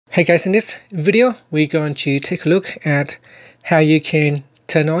Hey guys, in this video we're going to take a look at how you can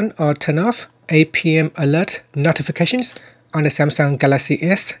turn on or turn off APM alert notifications on the Samsung Galaxy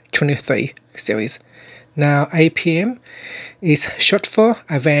S23 series. Now APM is short for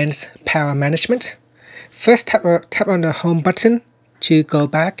Advanced Power Management. First tap on the home button to go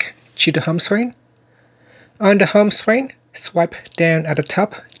back to the home screen. On the home screen, swipe down at the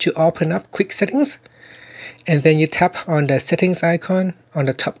top to open up quick settings. And then you tap on the settings icon on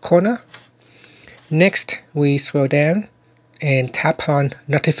the top corner. Next, we scroll down and tap on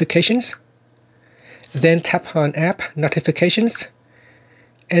notifications. Then tap on app notifications.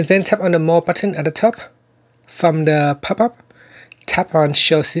 And then tap on the more button at the top. From the pop-up, tap on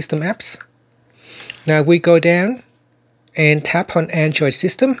show system apps. Now we go down and tap on Android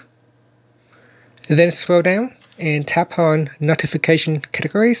system. Then scroll down and tap on notification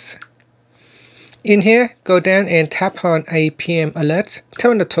categories. In here, go down and tap on APM alerts. Tap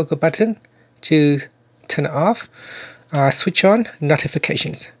on the toggle button to turn it off. Switch on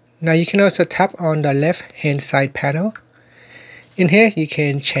notifications. Now you can also tap on the left hand side panel. In here, you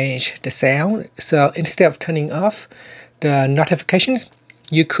can change the sound. So instead of turning off the notifications,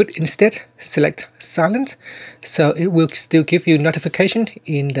 you could instead select silent. So it will still give you notification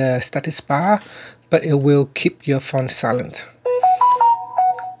in the status bar, but it will keep your phone silent.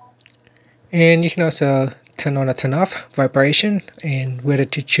 And you can also turn on or turn off vibration and whether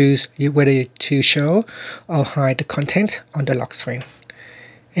to show or hide the content on the lock screen.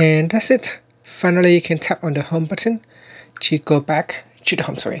 And that's it. Finally, you can tap on the home button to go back to the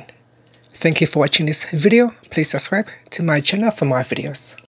home screen. Thank you for watching this video. Please subscribe to my channel for more videos.